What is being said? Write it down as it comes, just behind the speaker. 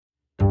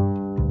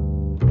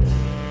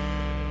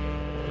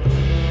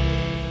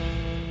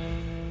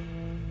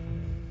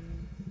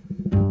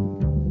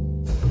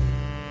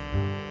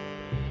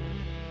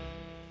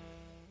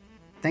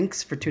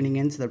Thanks for tuning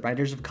in to the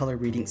Writers of Color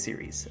Reading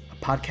Series, a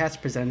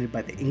podcast presented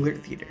by the Englert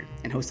Theater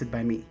and hosted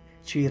by me,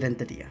 Chuy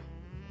Renteria.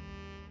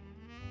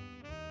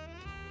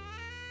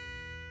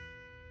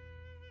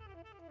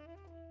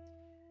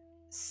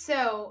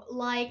 So,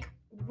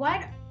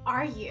 what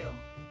are you?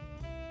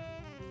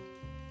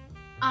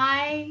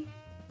 I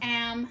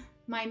am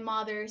my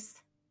mother's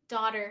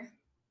daughter.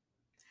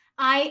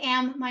 I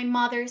am my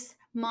mother's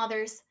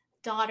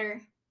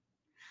daughter.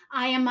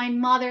 I am my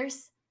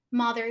mother's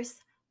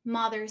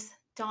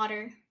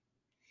daughter.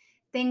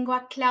 Tengo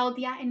a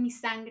Claudia en mi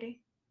sangre,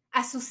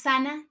 a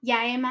Susana y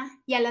a Emma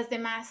y a las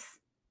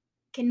demás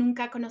que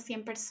nunca conocí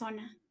en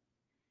persona.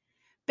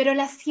 Pero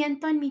la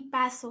siento en mi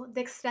paso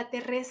de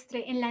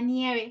extraterrestre en la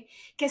nieve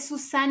que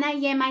Susana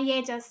y Emma y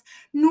ellas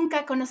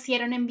nunca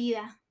conocieron en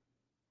vida.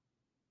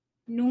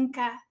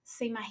 Nunca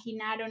se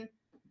imaginaron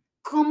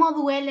cómo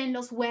duelen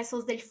los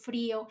huesos del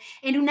frío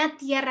en una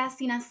tierra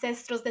sin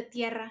ancestros de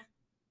tierra.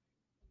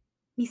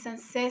 Mis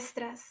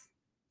ancestras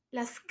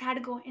las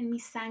cargo en mi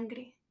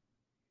sangre.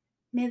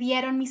 Me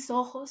dieron mis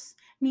ojos,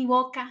 mi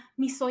boca,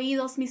 mis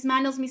oídos, mis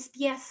manos, mis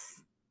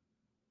pies.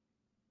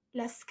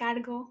 Las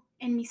cargo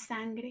en mi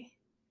sangre.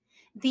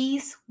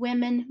 These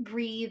women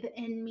breathe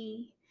in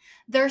me.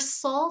 Their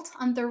salt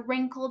on their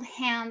wrinkled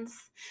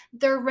hands,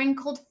 their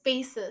wrinkled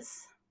faces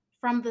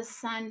from the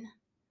sun.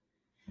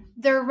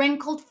 Their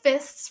wrinkled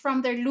fists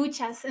from their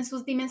luchas en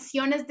sus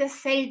dimensiones de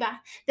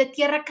selva, de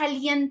tierra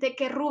caliente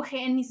que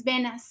ruge en mis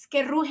venas,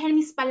 que ruge en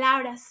mis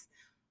palabras,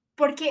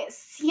 porque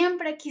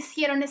siempre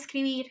quisieron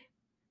escribir,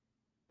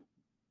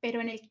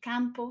 pero en el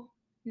campo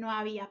no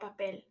había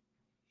papel.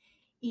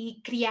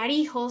 Y criar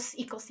hijos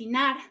y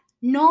cocinar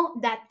no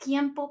da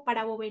tiempo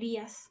para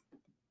boberías.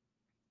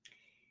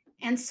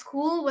 And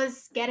school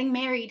was getting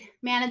married,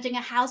 managing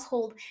a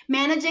household,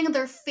 managing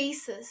their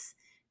faces,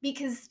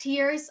 because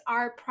tears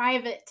are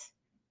private.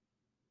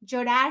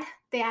 Llorar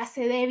te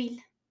hace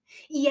débil.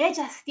 Y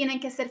ellas tienen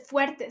que ser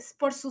fuertes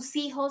por sus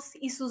hijos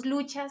y sus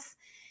luchas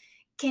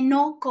que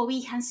no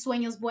cobijan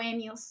sueños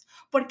bohemios,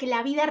 porque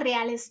la vida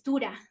real es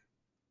dura.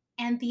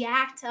 And the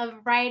act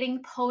of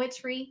writing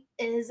poetry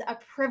is a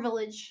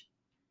privilege.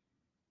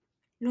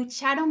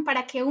 Lucharon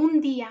para que un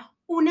día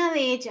una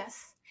de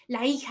ellas,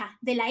 la hija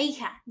de la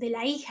hija de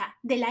la hija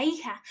de la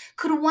hija,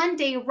 could one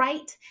day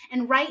write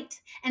and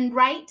write and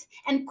write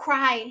and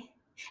cry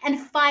and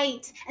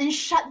fight and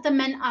shut the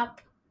men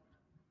up.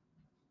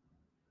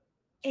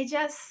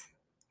 Ellas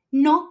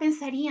no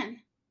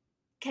pensarían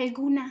que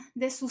alguna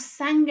de su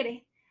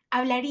sangre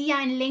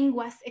hablaría en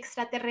lenguas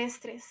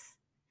extraterrestres.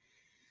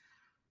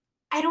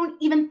 I don't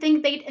even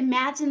think they'd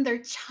imagine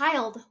their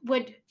child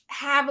would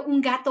have un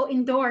gato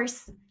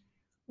indoors,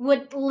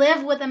 would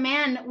live with a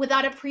man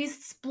without a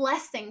priest's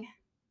blessing,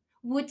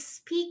 would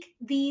speak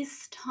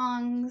these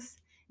tongues,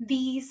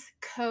 these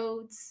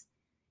codes,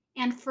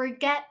 and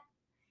forget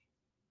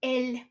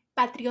el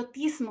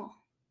patriotismo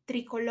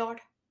tricolor.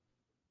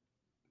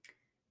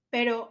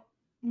 Pero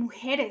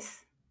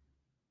mujeres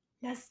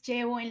las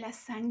llevo en la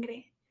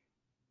sangre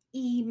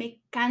y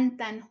me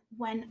cantan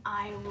when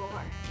I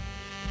roar.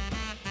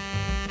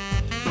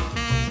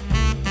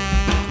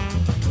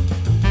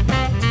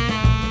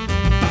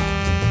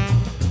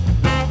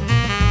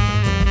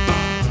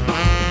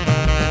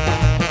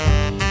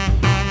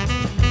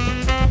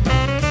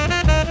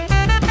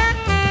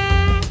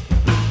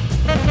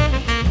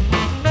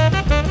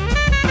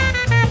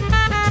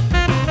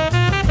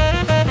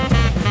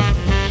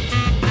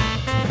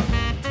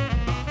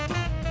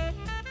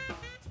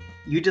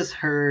 You just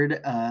heard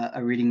a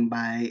reading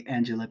by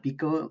Angela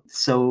Pico,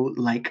 So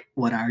Like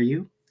What Are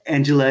You?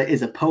 Angela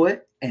is a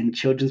poet and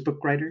children's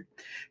book writer.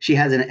 She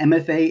has an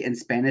MFA in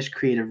Spanish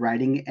creative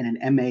writing and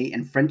an MA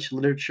in French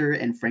literature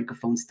and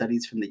Francophone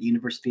studies from the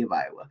University of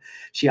Iowa.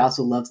 She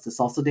also loves to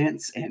salsa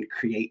dance and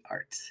create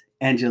art.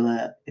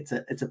 Angela, it's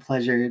a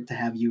pleasure to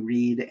have you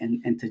read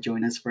and to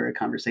join us for a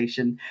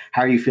conversation.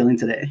 How are you feeling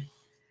today?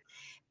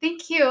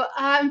 Thank you.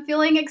 I'm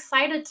feeling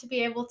excited to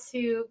be able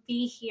to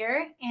be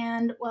here.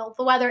 And well,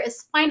 the weather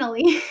is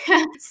finally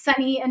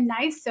sunny and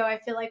nice. So I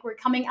feel like we're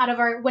coming out of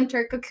our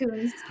winter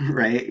cocoons.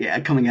 Right. Yeah.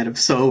 Coming out of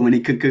so many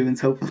cocoons,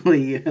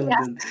 hopefully,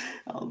 Yes.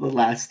 the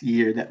last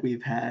year that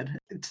we've had.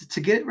 To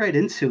get right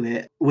into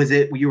it, was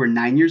it you were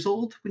 9 years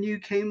old when you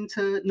came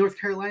to North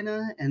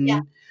Carolina? And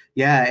Yeah.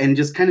 yeah, and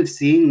just kind of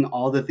seeing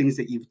all the things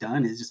that you've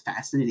done is just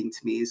fascinating to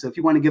me. So if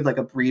you want to give like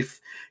a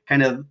brief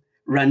kind of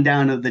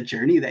rundown of the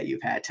journey that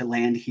you've had to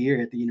land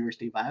here at the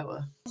University of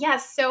Iowa.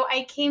 Yes. So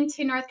I came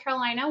to North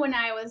Carolina when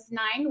I was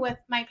 9 with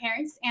my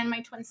parents and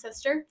my twin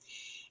sister.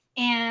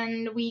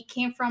 And we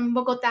came from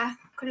Bogota,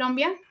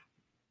 Colombia.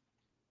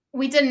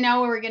 We didn't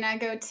know we were going to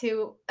go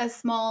to a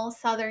small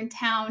southern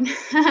town.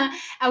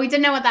 We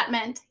didn't know what that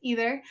meant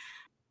either.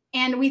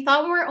 And we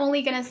thought we were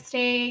only going to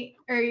stay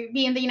or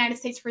be in the United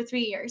States for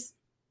 3 years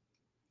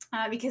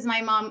because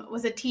my mom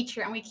was a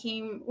teacher and we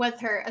came with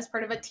her as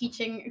part of a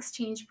teaching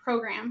exchange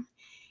program.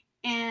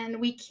 And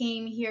we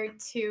came here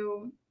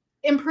to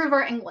improve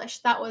our English.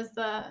 That was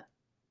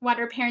what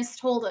our parents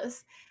told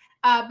us.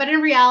 But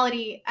in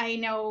reality, I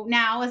know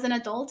now as an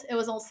adult, it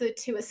was also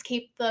to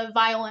escape the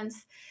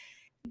violence.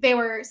 They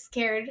were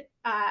scared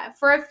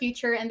for a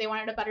future and they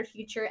wanted a better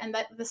future, and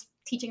that this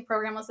teaching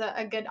program was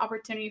a good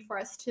opportunity for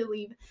us to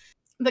leave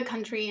the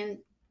country and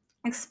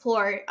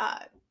explore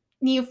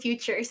new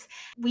futures.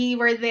 We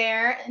were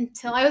there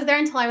until I was there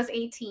until I was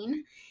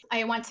 18.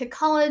 I went to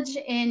college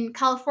in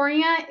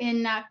California,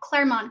 in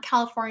Claremont,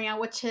 California,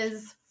 which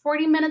is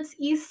 40 minutes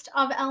east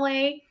of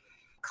LA.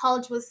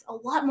 College was a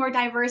lot more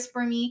diverse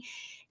for me.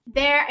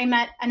 There, I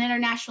met an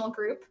international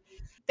group.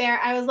 There,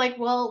 I was like,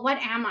 well, what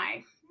am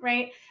I?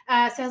 Right?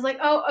 So I was like,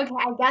 oh, okay,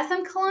 I guess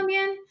I'm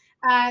Colombian.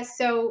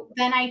 So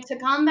then I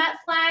took on that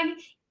flag.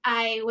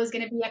 I was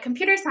going to be a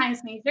computer science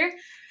major.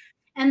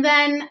 And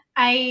then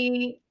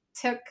I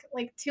took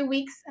like 2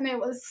 weeks and it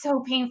was so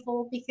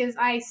painful because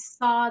I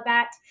saw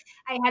that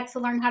I had to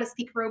learn how to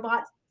speak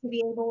robot to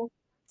be able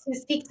to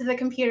speak to the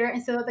computer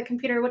and so that the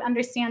computer would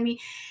understand me.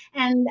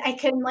 And I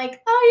couldn't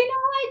like, oh, you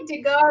know, I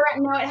do go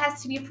around. No, it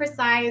has to be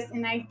precise.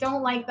 And I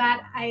don't like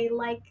that. I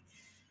like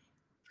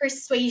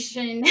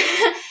persuasion.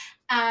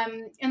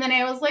 And then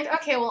I was like,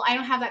 okay, well, I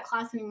don't have that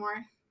class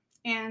anymore.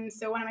 And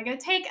so what am I going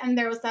to take? And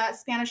there was that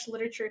Spanish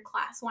literature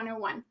class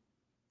 101.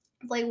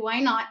 Like, why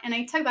not? And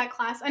I took that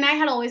class, and I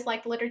had always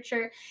liked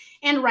literature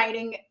and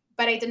writing,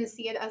 but I didn't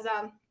see it as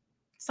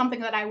something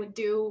that I would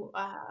do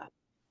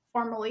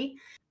formally.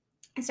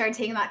 I started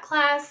taking that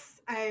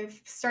class.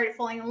 I've started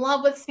falling in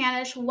love with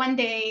Spanish. One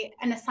day,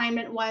 an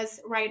assignment was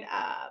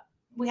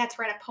we had to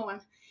write a poem,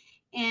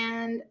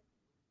 and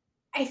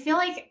I feel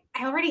like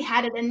I already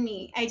had it in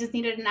me. I just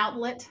needed an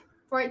outlet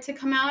for it to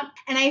come out.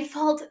 And I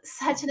felt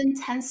such an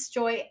intense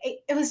joy.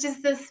 It was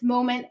just this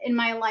moment in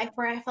my life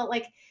where I felt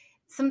like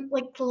some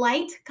like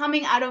light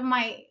coming out of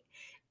my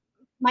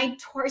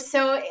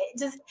torso. It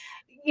just,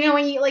 you know,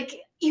 when you like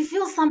you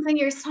feel something in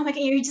your stomach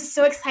and you're just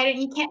so excited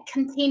and you can't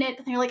contain it.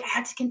 And you're like, I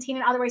have to contain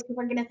it, otherwise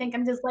people are gonna think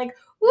I'm just like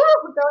woo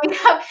going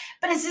up.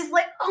 But it's just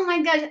like, oh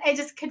my gosh, I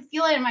just could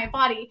feel it in my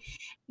body.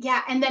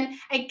 Yeah, and then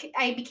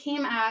I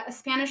became a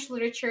Spanish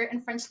literature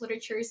and French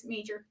literatures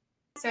major.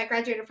 So I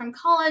graduated from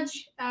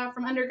college,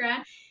 from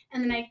undergrad,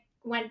 and then I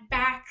went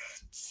back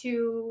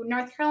to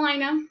North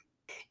Carolina.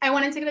 I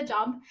wanted to get a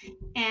job,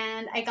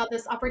 and I got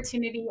this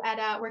opportunity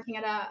at working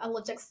at a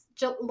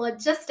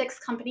logistics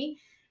company.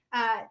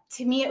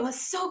 To me, it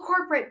was so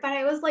corporate, but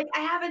I was like,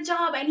 I have a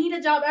job. I need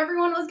a job.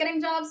 Everyone was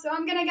getting jobs, so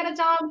I'm gonna get a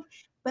job.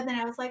 But then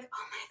I was like,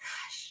 oh my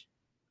gosh,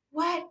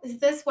 what is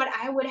this? What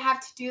I would have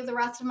to do the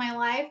rest of my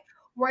life,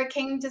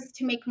 working just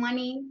to make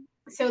money?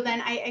 So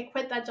then I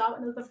quit that job,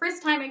 and it was the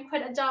first time I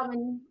quit a job,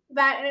 and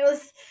it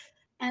was,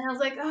 and I was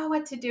like, oh,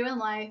 what to do in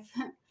life?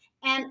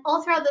 And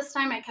all throughout this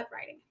time, I kept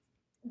writing.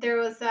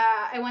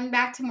 I went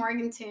back to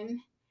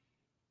Morganton,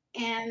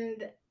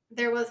 and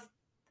there was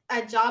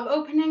a job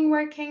opening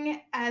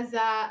working as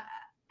an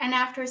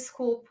after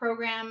school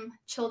program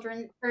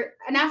children or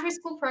an after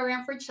school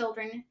program for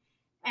children,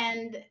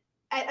 and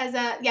as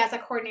a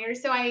coordinator.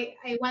 So I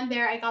went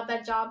there. I got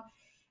that job.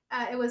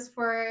 It was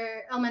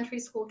for elementary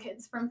school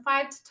kids from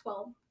 5 to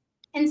 12.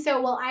 And so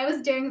while I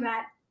was doing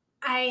that,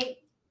 I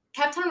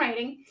kept on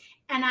writing,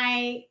 and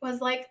I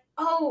was like,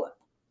 oh,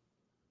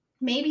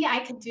 maybe I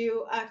could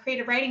do a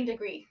creative writing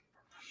degree.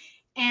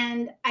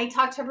 And I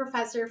talked to a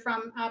professor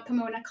from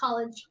Pomona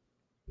College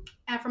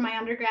from my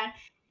undergrad,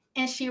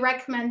 and she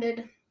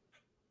recommended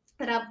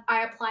that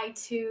I apply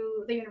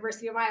to the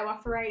University of Iowa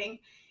for writing.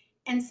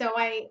 And so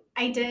I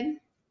did.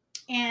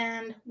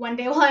 And one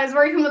day while I was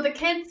working with the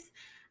kids,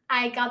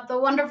 I got the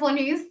wonderful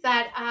news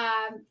that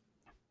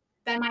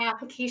my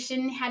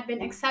application had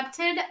been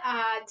accepted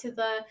to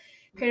the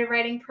creative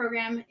writing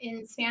program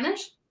in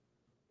Spanish,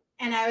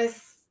 and I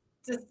was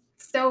just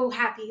so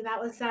happy. That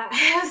was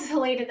I was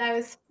elated. I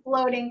was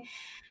floating.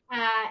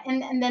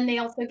 And then they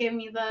also gave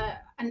me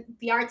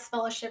the arts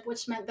fellowship,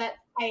 which meant that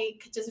I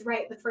could just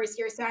write the first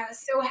year. So I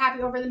was so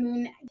happy, over the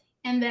moon.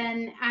 And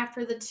then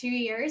after the 2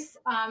 years,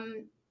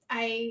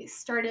 I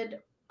started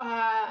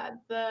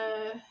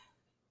the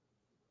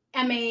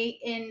MA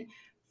in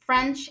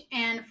French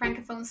and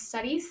Francophone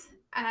studies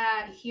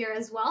here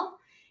as well.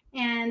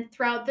 And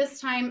throughout this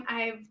time,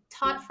 I've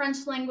taught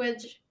French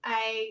language.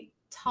 I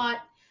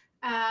taught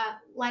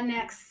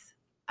Latinx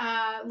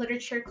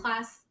literature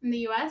class in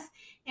the US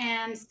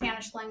and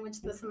Spanish language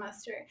this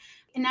semester.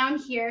 And now I'm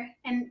here,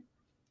 and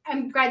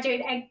I'm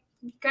graduating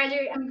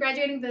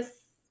this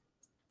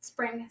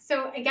spring.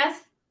 So I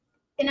guess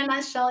in a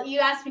nutshell, you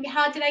asked me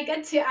how did I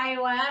get to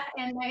Iowa,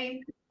 and I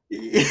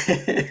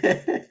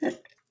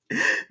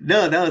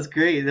No, that was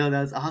great. No,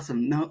 that was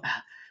awesome. No,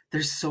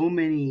 there's so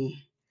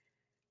many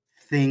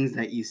things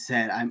that you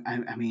said.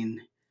 I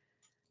mean,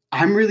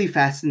 I'm really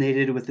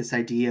fascinated with this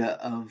idea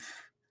of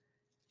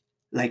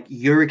like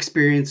your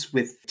experience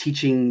with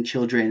teaching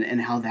children and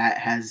how that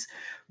has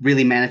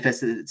really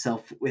manifested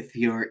itself with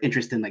your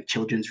interest in like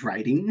children's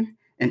writing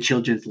and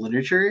children's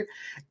literature.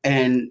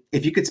 And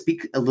if you could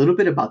speak a little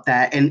bit about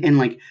that, and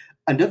like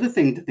another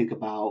thing to think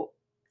about,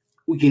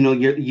 you know,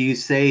 you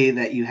say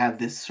that you have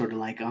this sort of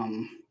like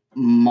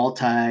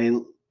multi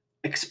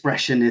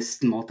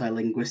expressionist,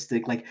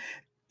 multilinguistic, like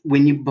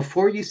when you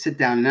before you sit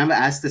down, and I've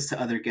asked this to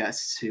other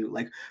guests too,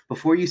 like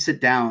before you sit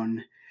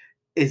down,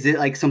 is it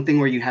like something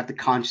where you have to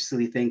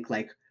consciously think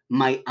like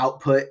my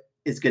output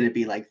is going to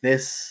be like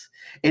this,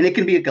 and it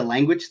can be like a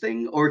language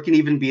thing, or it can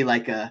even be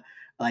like a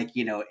like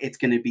it's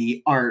going to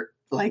be art,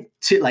 like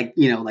to like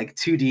like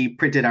 2D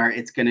printed art,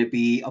 it's going to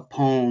be a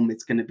poem,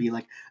 it's going to be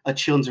like a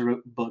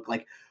children's book,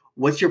 like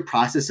what's your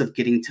process of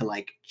getting to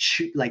like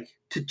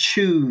to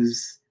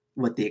choose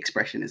what the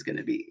expression is going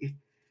to be?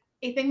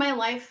 I think my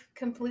life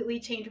completely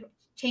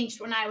changed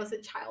when I was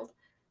a child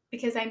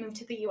because I moved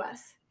to the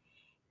US.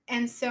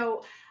 And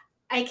so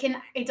I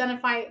can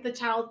identify the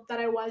child that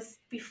I was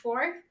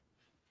before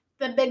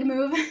the big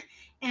move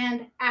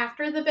and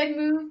after the big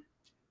move,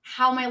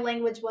 how my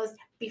language was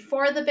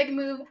before the big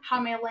move, how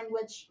my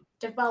language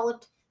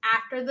developed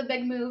after the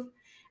big move,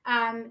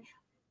 um,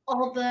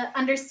 all the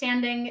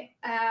understanding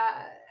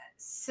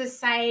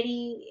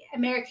society,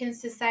 American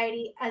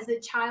society as a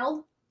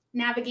child,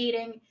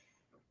 navigating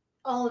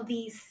all of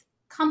these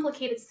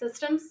complicated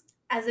systems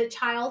as a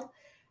child.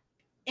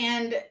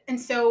 And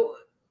so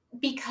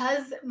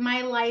because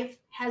my life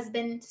has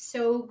been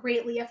so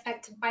greatly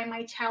affected by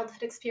my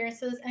childhood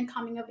experiences and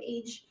coming of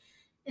age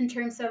in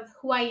terms of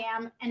who I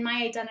am and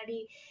my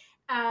identity,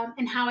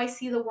 and how I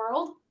see the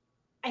world,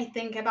 I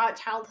think about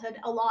childhood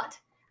a lot.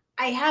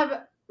 I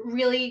have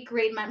really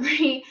great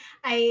memory.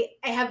 I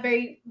have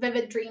very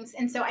vivid dreams,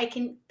 and so I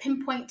can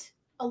pinpoint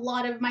a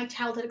lot of my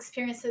childhood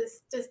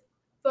experiences just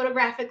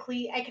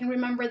photographically. I can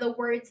remember the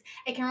words.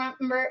 I can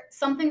remember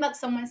something that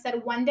someone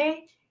said one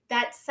day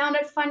that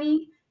sounded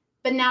funny,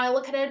 but now I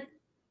look at it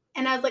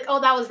and I was like,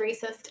 oh, that was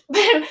racist.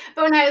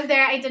 But when I was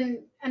there, I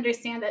didn't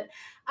understand it.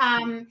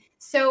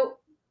 So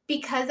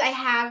because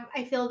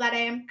I feel that I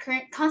am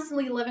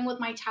constantly living with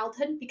my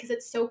childhood because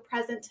it's so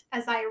present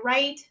as I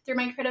write through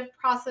my creative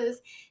process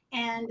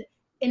and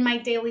in my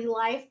daily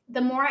life.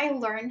 The more I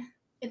learn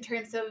in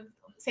terms of,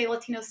 say,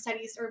 Latino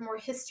studies or more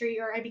history,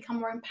 or I become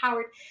more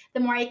empowered, the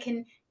more I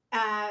can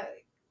uh,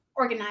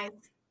 organize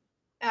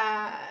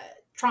uh,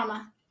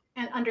 trauma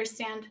and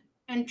understand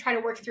and try to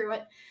work through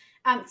it.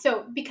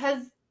 So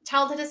because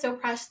childhood is so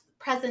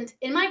present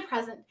in my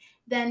present,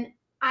 then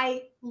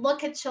I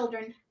look at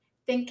children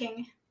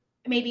thinking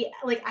maybe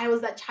like I was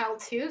that child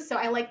too. So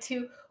I like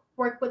to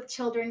work with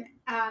children,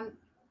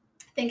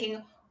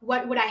 thinking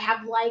what would I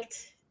have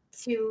liked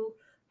to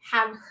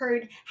have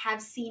heard,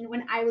 have seen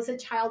when I was a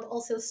child,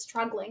 also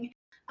struggling.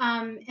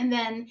 And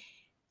then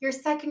your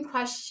second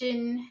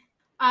question,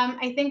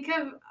 I think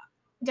of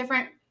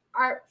different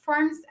art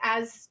forms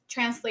as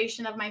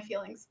translation of my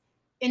feelings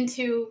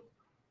into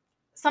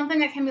something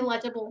that can be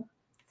legible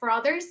for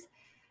others.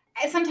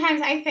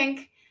 Sometimes I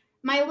think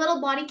my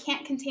little body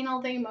can't contain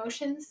all the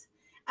emotions.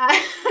 Uh,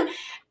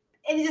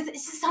 it's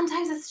just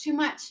sometimes it's too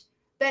much.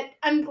 But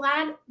I'm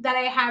glad that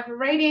I have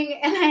writing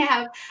and I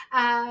have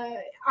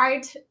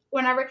art,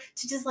 whenever,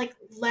 to just like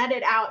let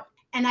it out.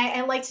 And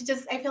I like to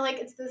just, I feel like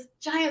it's this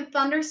giant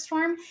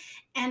thunderstorm,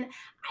 and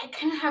I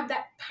kind of have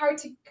that power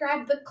to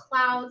grab the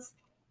clouds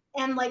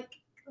and like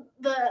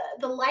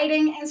the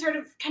lighting and sort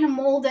of kind of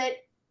mold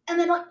it, and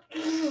then like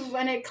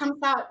when it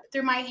comes out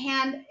through my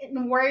hand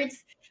in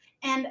words,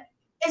 and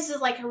it's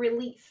just like a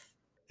relief.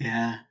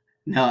 Yeah.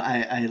 No,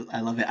 I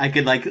love it. I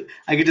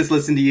could just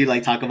listen to you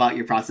like talk about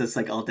your process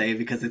like all day,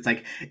 because it's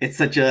like it's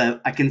such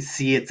a I can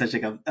see it's such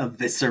like a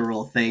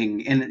visceral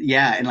thing. And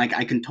yeah, and like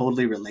I can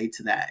totally relate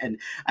to that. And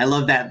I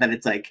love that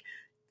it's like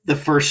the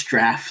first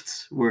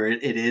draft where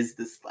it is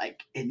this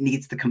like it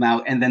needs to come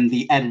out, and then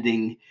the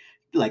editing,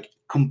 like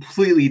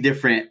completely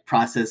different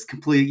process,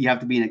 completely you have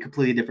to be in a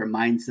completely different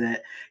mindset.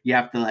 You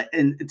have to like,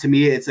 and to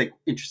me it's like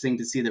interesting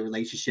to see the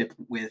relationship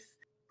with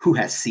who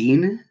has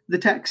seen the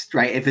text,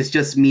 right? If it's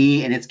just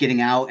me and it's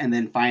getting out, and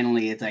then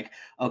finally it's like,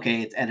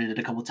 okay, it's edited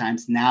a couple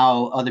times.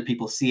 Now other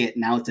people see it.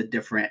 Now it's a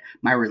different,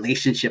 my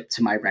relationship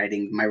to my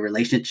writing, my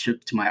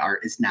relationship to my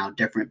art is now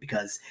different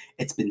because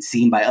it's been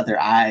seen by other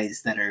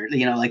eyes that are,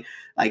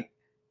 like,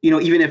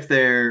 even if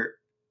they're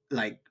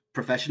like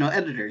professional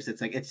editors, it's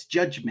like, it's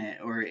judgment,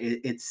 or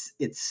it's,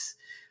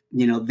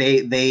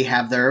 they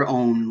have their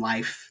own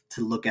life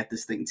to look at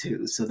this thing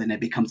too. So then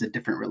it becomes a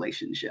different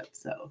relationship.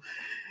 So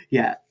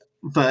yeah.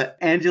 But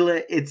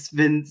Angela, it's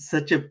been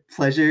such a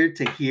pleasure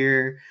to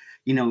hear,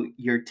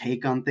 your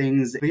take on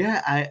things. But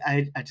yeah,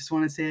 I just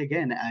want to say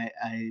again,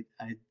 I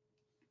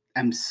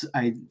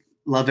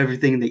love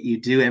everything that you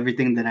do,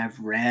 everything that I've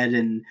read,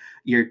 and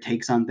your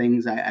takes on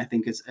things. I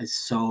think is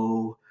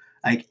so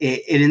like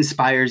it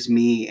inspires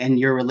me, and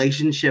your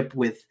relationship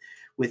with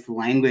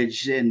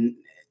language, and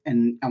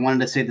I wanted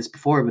to say this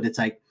before, but it's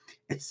like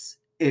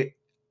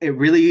it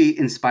really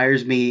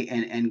inspires me,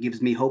 and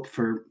gives me hope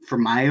for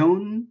my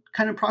own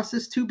kind of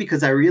process too,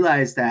 because I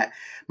realize that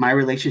my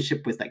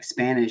relationship with like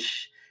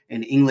Spanish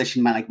and English,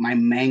 and my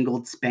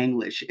mangled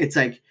Spanglish, it's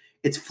like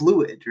it's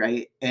fluid,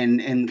 right?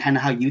 And kind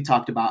of how you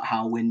talked about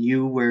how when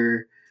you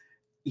were,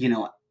 you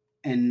know,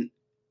 in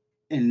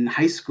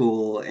high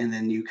school, and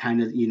then you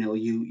kind of,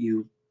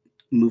 you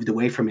moved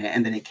away from it,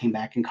 and then it came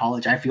back in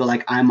college. I feel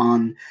like I'm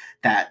on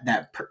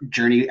that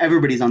journey.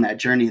 Everybody's on that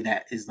journey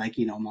that is like,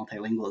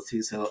 multilingual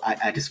too. So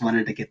I just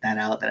wanted to get that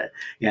out. That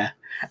yeah,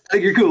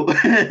 you're cool.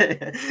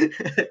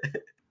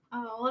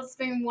 Oh, it's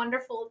been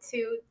wonderful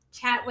to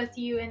chat with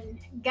you and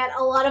get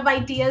a lot of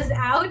ideas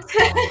out.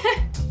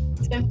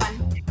 It's been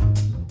fun.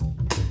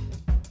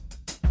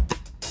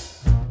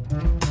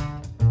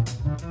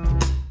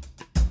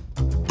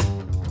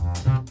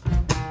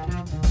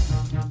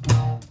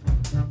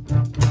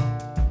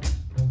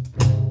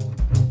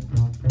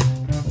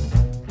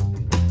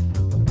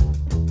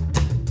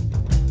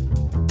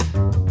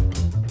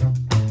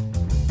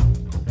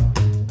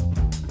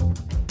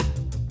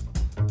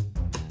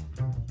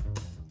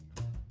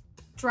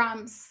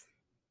 Drums.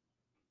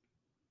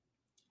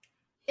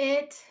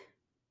 It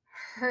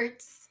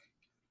hurts.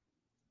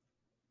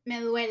 Me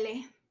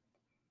duele.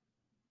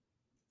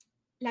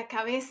 La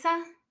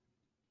cabeza,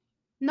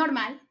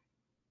 normal.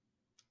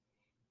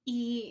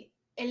 Y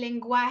el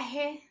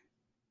lenguaje,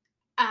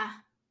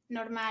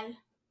 normal.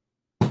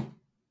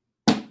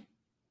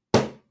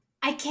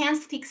 I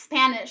can't speak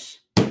Spanish.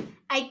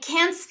 I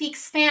can't speak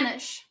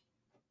Spanish.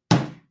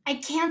 I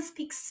can't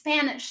speak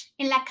Spanish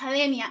en la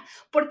academia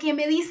porque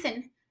me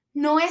dicen,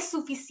 no es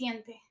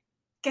suficiente,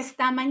 que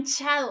está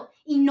manchado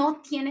y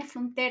no tiene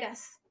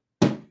fronteras.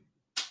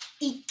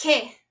 ¿Y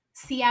qué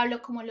si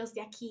hablo como los de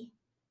aquí?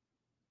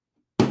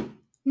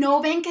 ¿No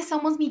ven que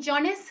somos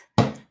millones?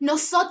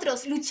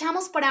 Nosotros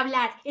luchamos por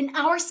hablar en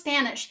our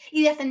Spanish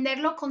y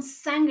defenderlo con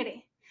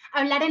sangre.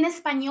 Hablar en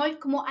español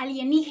como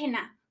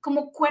alienígena,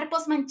 como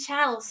cuerpos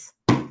manchados.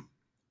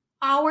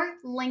 Our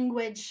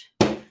language,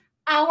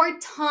 our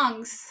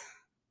tongues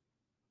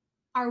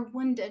are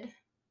wounded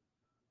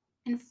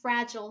and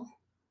fragile.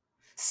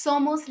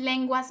 Somos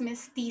lenguas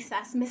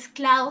mestizas,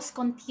 mezclados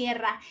con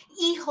tierra,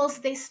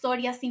 hijos de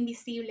historias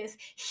invisibles.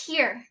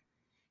 Here,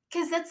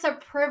 because it's a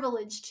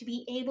privilege to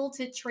be able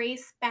to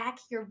trace back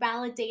your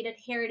validated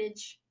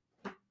heritage.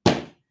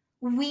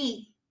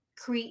 We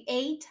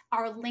create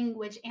our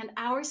language and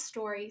our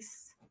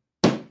stories.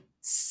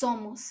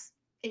 Somos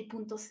el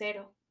punto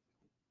cero.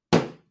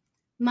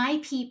 My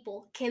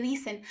people que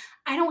dicen,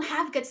 I don't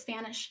have good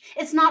Spanish.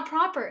 It's not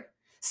proper.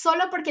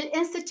 Solo porque el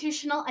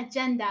institutional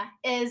agenda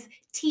is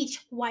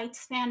teach white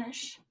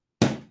Spanish.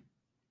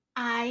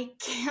 I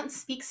can't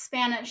speak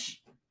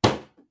Spanish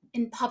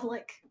in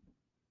public.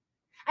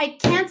 I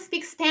can't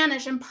speak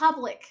Spanish in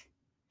public.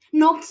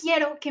 No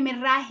quiero que me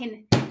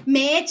rajen,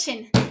 me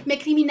echen, me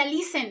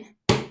criminalicen.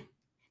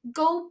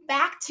 Go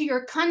back to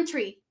your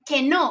country.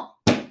 Que no.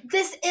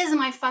 This is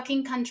my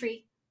fucking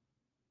country.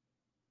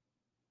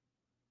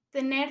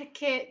 Tener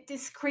que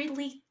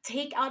discreetly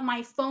take out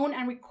my phone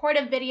and record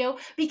a video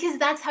because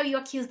that's how you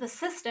accuse the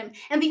system.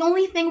 And the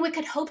only thing we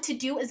could hope to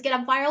do is get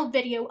a viral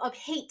video of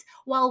hate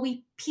while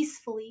we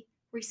peacefully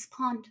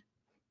respond.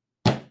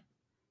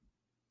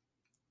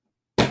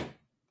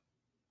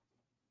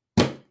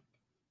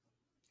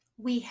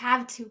 We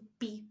have to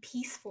be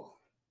peaceful.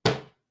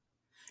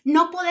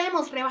 No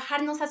podemos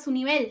rebajarnos a su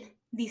nivel,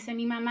 dice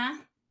mi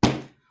mamá.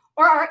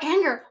 Or our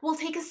anger will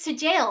take us to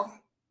jail.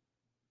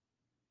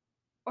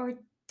 Or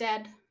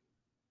dead.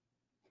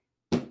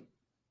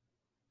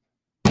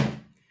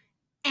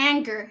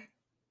 Anger,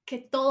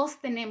 que todos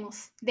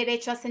tenemos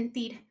derecho a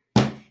sentir.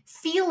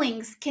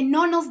 Feelings que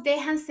no nos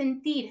dejan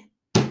sentir.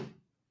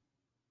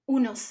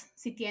 Unos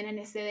sí tienen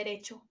ese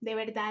derecho, de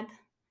verdad.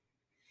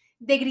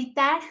 De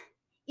gritar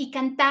y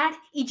cantar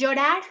y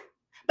llorar.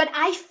 But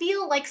I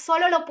feel like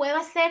solo lo puedo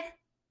hacer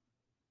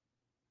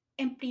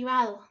en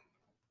privado.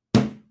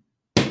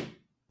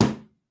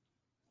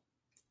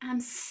 I'm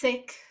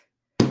sick.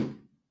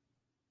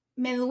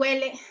 Me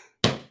duele.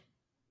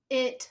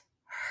 It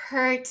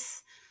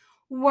hurts.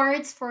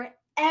 Words for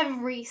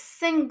every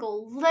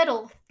single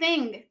little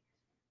thing.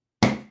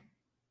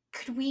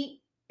 Could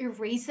we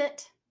erase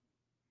it?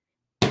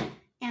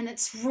 And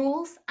its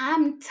rules?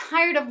 I'm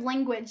tired of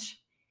language.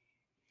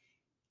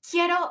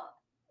 Quiero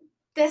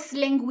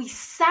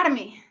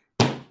deslenguizarme.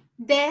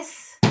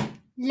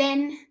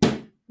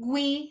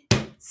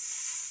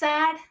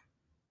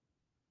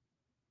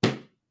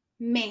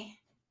 Deslenguizarme.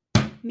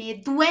 Me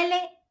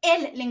duele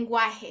el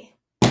lenguaje.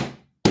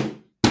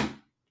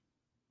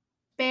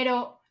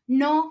 Pero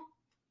no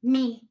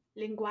mi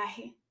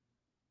lenguaje.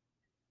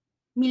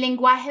 Mi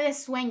lenguaje de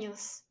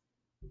sueños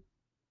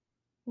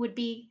would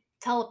be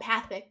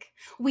telepathic.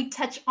 We'd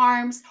touch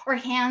arms or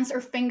hands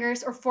or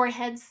fingers or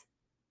foreheads,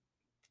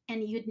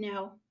 and you'd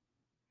know.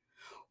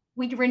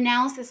 We'd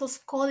renounce esos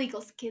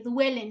códigos que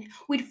duelen.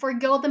 We'd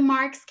forgo the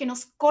marks que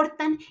nos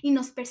cortan y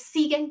nos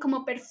persiguen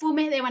como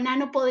perfume de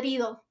banano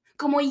podrido,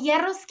 como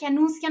hierros que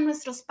anuncian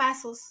nuestros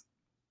pasos.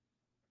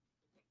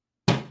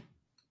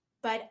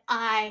 But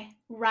I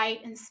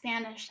write in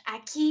Spanish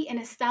aquí en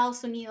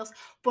Estados Unidos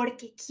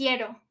porque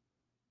quiero.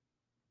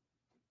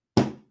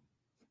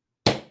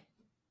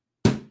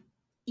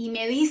 Y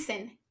me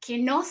dicen que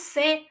no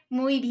sé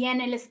muy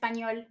bien el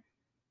español.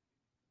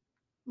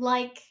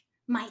 Like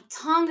my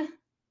tongue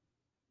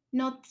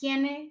no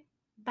tiene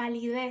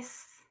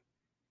validez.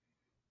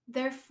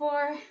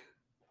 Therefore,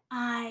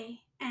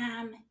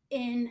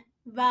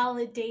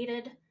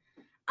 invalidated.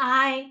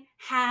 I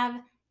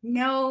have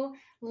no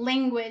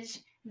language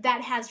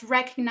that has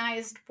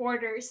recognized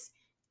borders.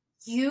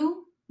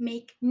 You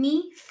make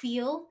me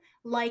feel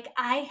like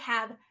I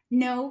have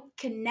no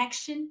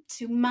connection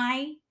to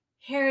my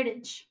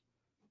heritage.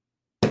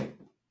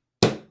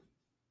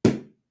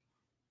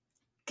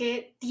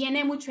 Que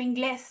tiene mucho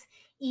inglés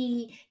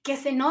y que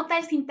se nota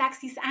el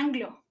sintaxis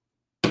anglo.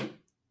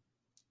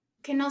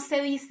 Que no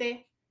se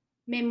dice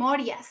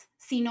memorias,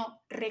 sino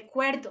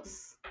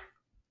recuerdos.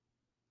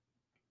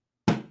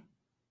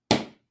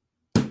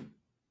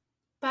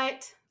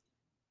 But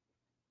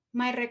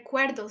my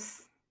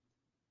recuerdos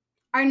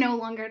are no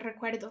longer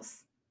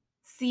recuerdos,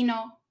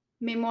 sino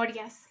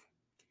memorias.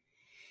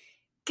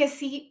 Que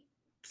si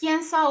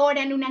pienso ahora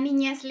en una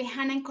niñez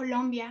lejana en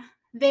Colombia,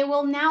 they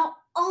will now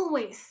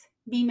always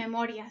be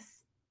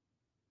memorias.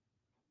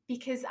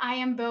 Because I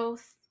am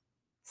both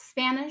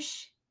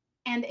Spanish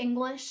and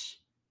English,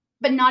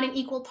 but not in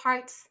equal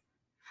parts.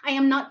 I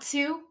am not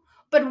two,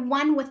 but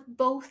one with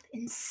both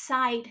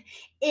inside,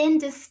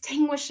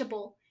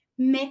 indistinguishable,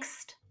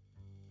 mixed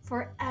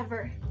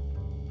forever.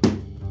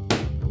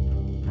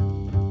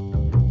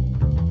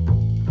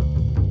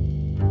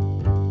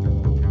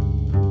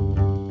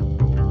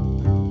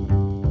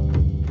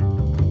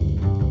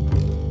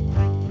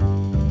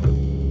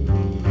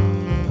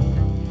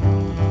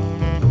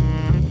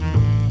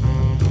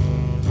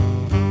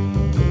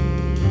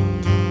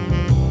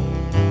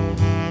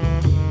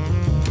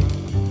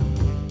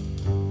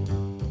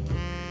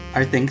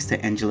 Our thanks to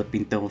Angela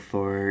Pinto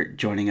for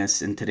joining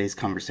us in today's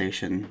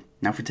conversation.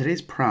 Now, for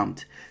today's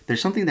prompt,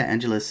 there's something that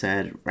Angela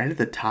said right at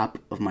the top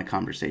of my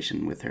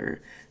conversation with her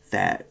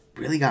that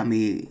really got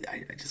me,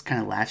 I just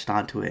kind of latched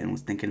onto it and was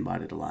thinking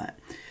about it a lot.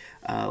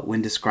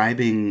 When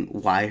describing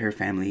why her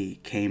family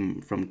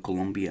came from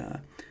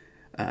Colombia,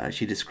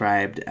 she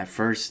described at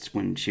first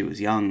when she was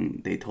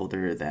young, they told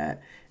her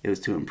that it was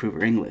to improve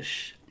her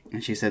English.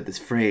 And she said this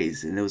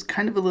phrase, and it was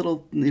kind of a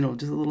little,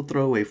 just a little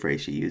throwaway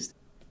phrase she used.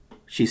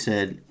 She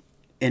said,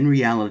 "In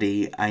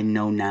reality, I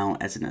know now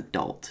as an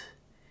adult."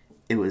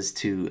 It was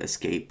to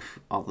escape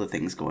all the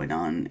things going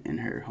on in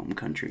her home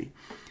country.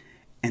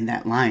 And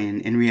that line,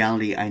 "in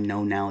reality, I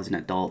know now as an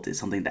adult," is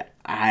something that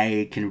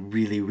I can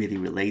really, really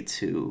relate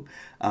to.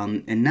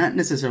 And not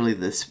necessarily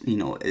this,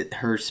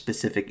 her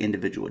specific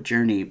individual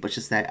journey, but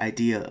just that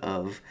idea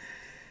of,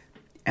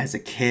 as a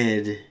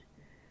kid,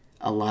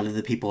 a lot of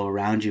the people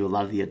around you, a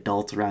lot of the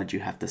adults around you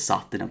have to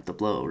soften up the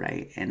blow,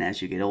 right? And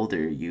as you get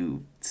older,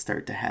 you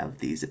start to have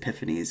these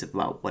epiphanies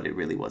about what it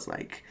really was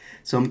like.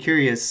 So I'm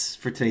curious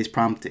for today's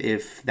prompt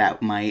if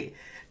that might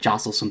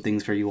jostle some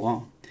things for you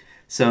all.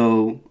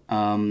 So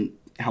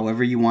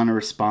however you want to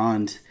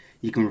respond,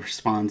 you can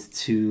respond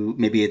to,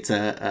 maybe it's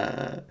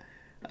a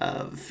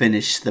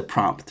finish the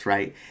prompt,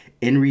 right?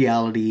 "In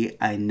reality,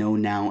 I know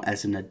now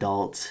as an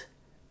adult,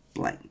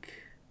 blank."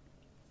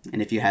 And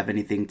if you have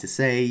anything to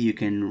say, you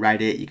can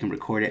write it, you can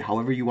record it,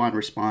 however you want to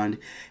respond.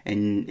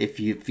 And if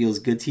it feels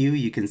good to you,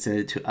 you can send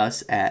it to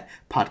us at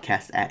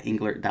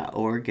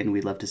podcast@englert.org, and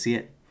we'd love to see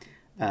it.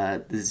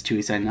 This is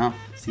Chewy signing off.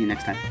 See you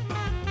next time.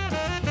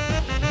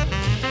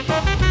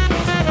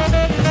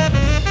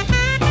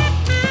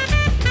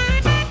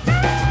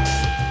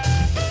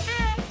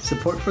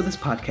 Support for this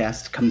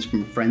podcast comes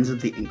from Friends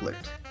of the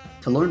Englert.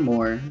 To learn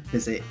more,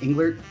 visit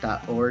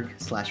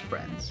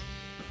englert.org/friends.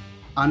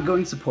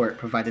 Ongoing support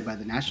provided by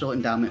the National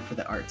Endowment for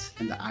the Arts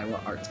and the Iowa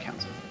Arts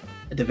Council,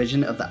 a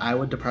division of the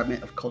Iowa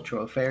Department of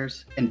Cultural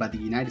Affairs, and by the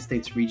United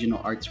States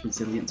Regional Arts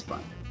Resilience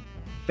Fund.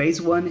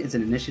 Phase 1 is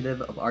an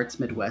initiative of Arts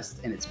Midwest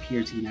and its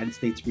peers United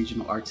States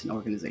Regional Arts and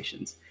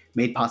Organizations,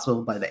 made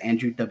possible by the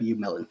Andrew W.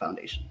 Mellon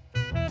Foundation.